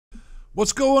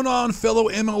What's going on, fellow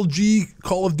MLG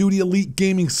Call of Duty Elite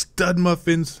Gaming stud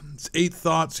muffins? It's 8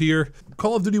 Thoughts here.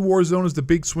 Call of Duty Warzone is the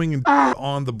big swing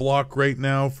on the block right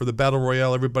now for the Battle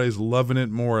Royale. Everybody's loving it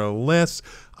more or less.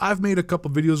 I've made a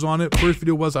couple videos on it. First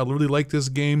video was I really like this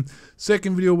game.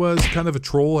 Second video was kind of a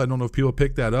troll. I don't know if people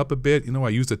picked that up a bit. You know, I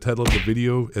used the title of the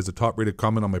video as a top rated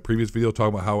comment on my previous video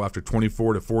talking about how after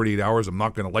 24 to 48 hours I'm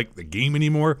not going to like the game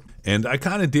anymore. And I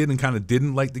kind of did and kind of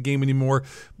didn't like the game anymore.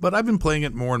 But I've been playing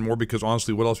it more and more because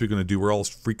honestly, what else are we going to do? We're all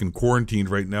freaking quarantined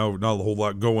right now. Not a whole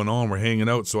lot going on. We're hanging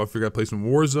out. So I figured I'd play some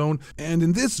Warzone. And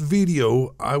in this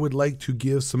video, I would like to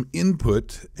give some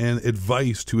input and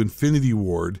advice to Infinity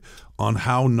Ward on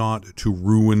how not to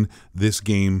ruin this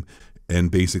game and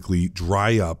basically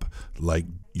dry up like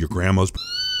your grandma's.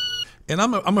 And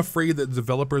I'm afraid that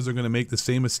developers are going to make the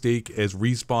same mistake as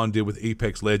Respawn did with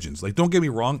Apex Legends. Like, don't get me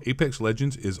wrong, Apex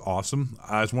Legends is awesome.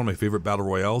 It's one of my favorite battle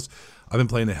royales. I've been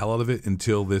playing the hell out of it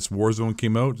until this Warzone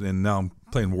came out, and now I'm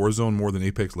playing Warzone more than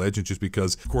Apex Legends just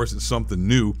because, of course, it's something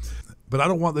new. But I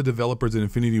don't want the developers at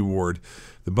Infinity Ward,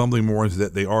 the bumbling morons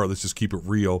that they are, let's just keep it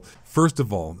real. First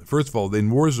of all, in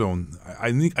Warzone,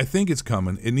 I think it's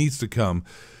coming. It needs to come.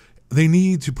 They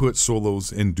need to put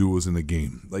solos and duos in the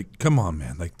game. Like, come on,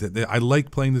 man. Like, I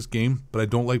like playing this game, but I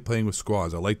don't like playing with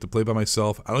squads. I like to play by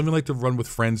myself. I don't even like to run with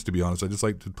friends, to be honest. I just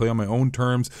like to play on my own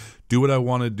terms, do what I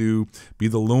want to do, be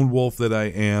the lone wolf that I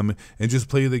am, and just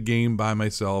play the game by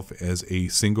myself as a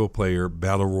single-player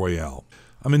battle royale.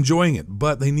 I'm enjoying it,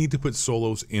 but they need to put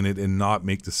solos in it and not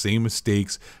make the same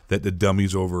mistakes that the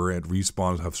dummies over at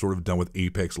Respawn have sort of done with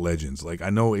Apex Legends. Like,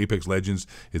 I know Apex Legends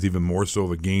is even more so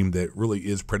of a game that really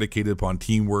is predicated upon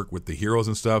teamwork with the heroes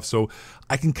and stuff, so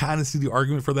I can kind of see the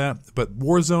argument for that, but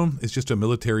Warzone is just a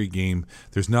military game.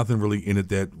 There's nothing really in it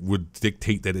that would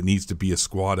dictate that it needs to be a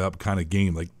squad up kind of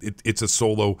game. Like, it's a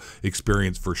solo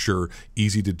experience for sure.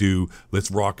 Easy to do.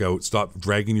 Let's rock out. Stop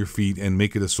dragging your feet and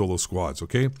make it a solo squads,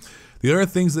 okay? The other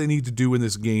things they need to do in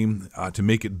this game to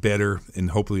make it better, and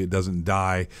hopefully it doesn't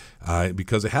die,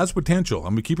 because it has potential.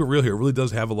 I'm going to keep it real here. It really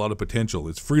does have a lot of potential.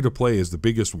 It's free to play is the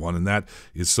biggest one, and that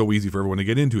is so easy for everyone to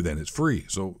get into then. It's free,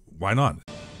 so why not?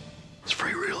 It's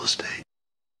free real estate.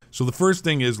 So the first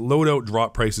thing is loadout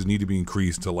drop prices need to be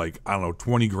increased to, like, I don't know,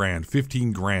 20 grand,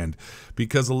 15 grand,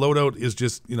 because the loadout is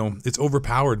just, you know, it's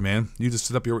overpowered, man. You just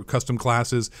set up your custom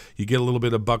classes, you get a little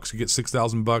bit of bucks, you get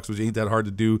 6,000 bucks, which ain't that hard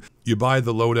to do. You buy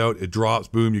the loadout, it drops,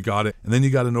 boom, you got it. And then you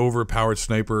got an overpowered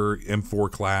sniper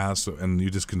M4 class, and you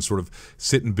just can sort of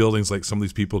sit in buildings like some of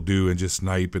these people do and just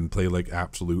snipe and play like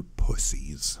absolute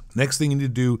pussies. Next thing you need to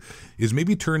do is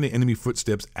maybe turn the enemy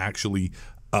footsteps actually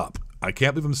up. I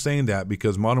can't believe I'm saying that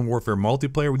because Modern Warfare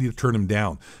multiplayer, we need to turn them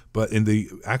down. But in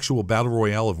the actual Battle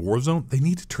Royale of Warzone, they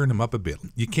need to turn them up a bit.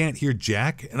 You can't hear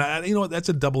jack. And you know what, that's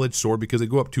a double-edged sword because they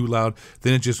go up too loud.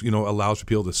 Then it just, you know, allows for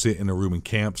people to sit in a room and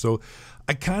camp. So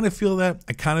I kind of feel that.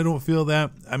 I kind of don't feel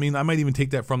that. I mean, I might even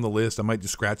take that from the list. I might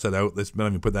just scratch that out. Let's not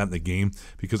even put that in the game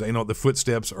because, you know, the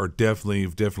footsteps are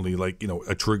definitely like, you know,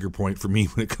 a trigger point for me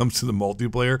when it comes to the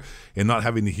multiplayer, and not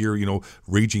having to hear, you know,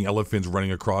 raging elephants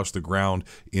running across the ground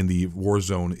in the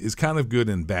Warzone is kind of good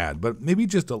and bad, but maybe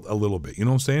just a little bit, you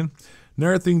know what I'm saying?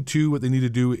 Another thing too, what they need to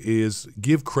do is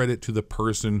give credit to the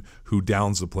person who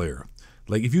downs the player.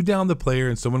 Like, if you down the player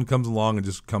and someone comes along and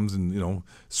just comes and, you know,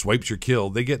 swipes your kill,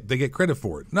 they get credit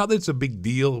for it. Not that it's a big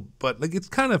deal, but like it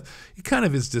kind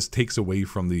of is just takes away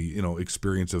from the, you know,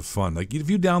 experience of fun. Like, if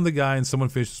you down the guy and someone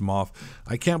finishes him off,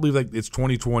 I can't believe like it's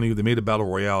 2020, they made a battle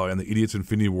royale and the idiots in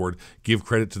Infinity Ward give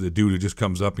credit to the dude who just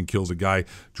comes up and kills a guy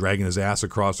dragging his ass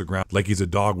across the ground like he's a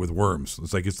dog with worms.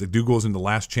 It's like the dude goes into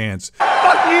last chance.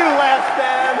 Fuck you, last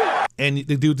stand! And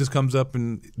the dude just comes up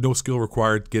and no skill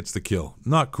required, gets the kill.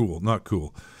 Not cool, not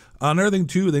cool. Another thing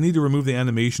too, they need to remove the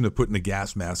animation of putting the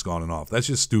gas mask on and off. That's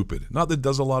just stupid. Not that it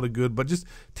does a lot of good, but just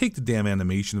take the damn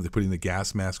animation of putting the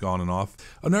gas mask on and off.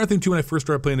 Another thing too, when I first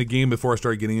started playing the game, before I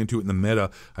started getting into it in the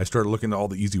meta, I started looking at all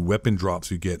the easy weapon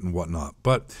drops you get and whatnot.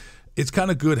 But it's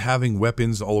kind of good having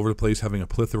weapons all over the place, having a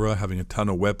plethora, having a ton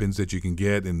of weapons that you can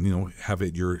get and, you know, have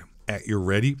it at your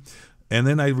ready. And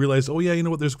then I realized, oh yeah, you know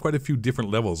what, there's quite a few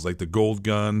different levels, like the gold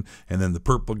gun, and then the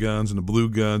purple guns, and the blue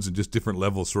guns, and just different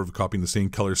levels, sort of copying the same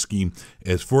color scheme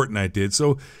as Fortnite did.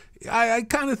 So I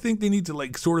kind of think they need to,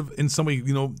 like, sort of in some way,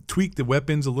 you know, tweak the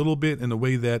weapons a little bit in a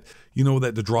way that, you know,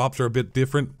 that the drops are a bit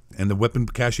different, and the weapon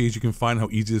caches you can find, how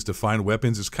easy it is to find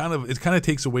weapons. It kind of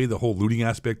takes away the whole looting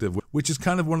aspect of, which is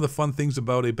kind of one of the fun things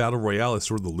about a battle royale, is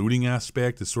sort of the looting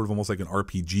aspect. It's sort of almost like an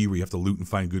RPG where you have to loot and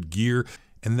find good gear.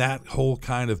 And that whole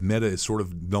kind of meta is sort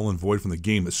of null and void from the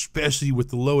game, especially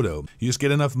with the loadout. You just get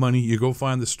enough money, you go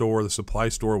find the store, the supply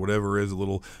store, whatever it is, a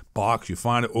little box, you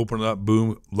find it, open it up,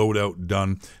 boom, loadout,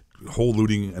 done. whole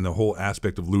looting and the whole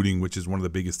aspect of looting, which is one of the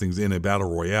biggest things in a battle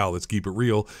royale, let's keep it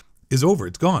real, is over.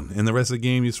 It's gone. And the rest of the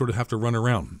game, you sort of have to run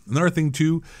around. Another thing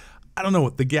too, I don't know,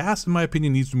 the gas, in my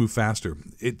opinion, needs to move faster.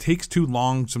 It takes too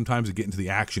long sometimes to get into the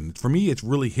action. For me, it's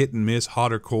really hit and miss,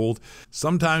 hot or cold.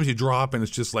 Sometimes you drop and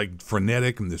it's just like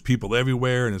frenetic and there's people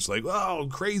everywhere and it's like, oh,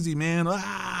 crazy, man,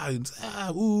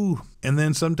 ooh. And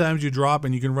then sometimes you drop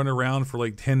and you can run around for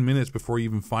like 10 minutes before you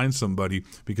even find somebody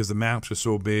because the maps are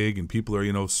so big and people are,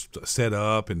 you know, set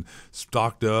up and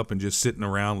stocked up and just sitting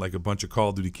around like a bunch of Call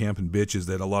of Duty camping bitches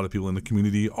that a lot of people in the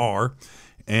community are.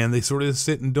 And they sort of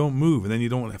sit and don't move, and then you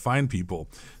don't find people.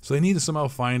 So they need to somehow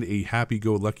find a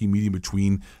happy-go-lucky medium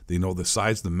between, you know, the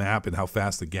size of the map and how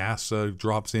fast the gas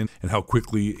drops in and how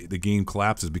quickly the game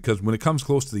collapses. Because when it comes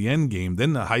close to the end game,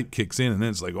 then the hype kicks in, and then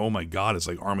it's like, oh my God, it's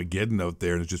like Armageddon out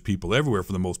there, and it's just people everywhere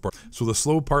for the most part. So the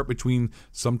slow part between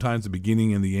sometimes the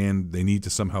beginning and the end, they need to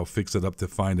somehow fix it up to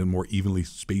find a more evenly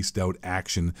spaced out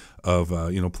action of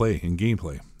you know, play and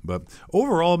gameplay. But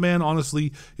overall, man,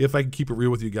 honestly, if I can keep it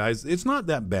real with you guys, it's not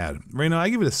that bad. Right now, I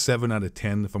give it a 7 out of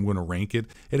 10 if I'm going to rank it.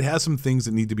 It has some things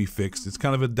that need to be fixed. It's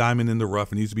kind of a diamond in the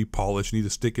rough. It needs to be polished. You need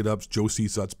to stick it up Joe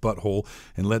Cesut's butthole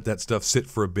and let that stuff sit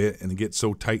for a bit and get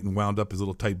so tight and wound up his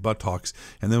little tight buttocks.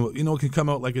 And then, you know, it can come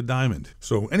out like a diamond.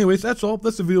 So anyways, that's all.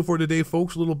 That's the video for today,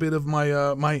 folks. A little bit of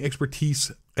my, my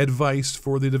expertise advice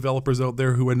for the developers out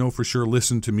there who I know for sure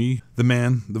listen to me, the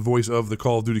man, the voice of the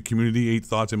Call of Duty community, 8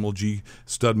 Thoughts MLG,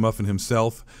 Stud Muffin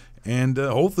himself, and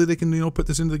hopefully they can, you know, put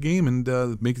this into the game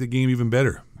and make the game even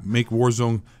better, make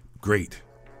Warzone great.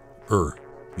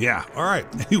 Yeah, all right.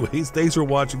 Anyways, thanks for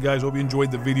watching, guys. Hope you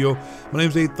enjoyed the video. My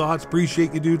name's 8 Thoughts.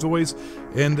 Appreciate you dudes always.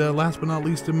 And last but not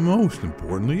least, and most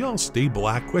importantly, y'all stay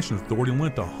black. Question authority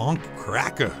went to honk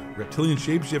cracker. Reptilian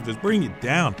shapeshifters, bring it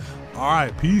down. All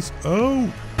right, peace out.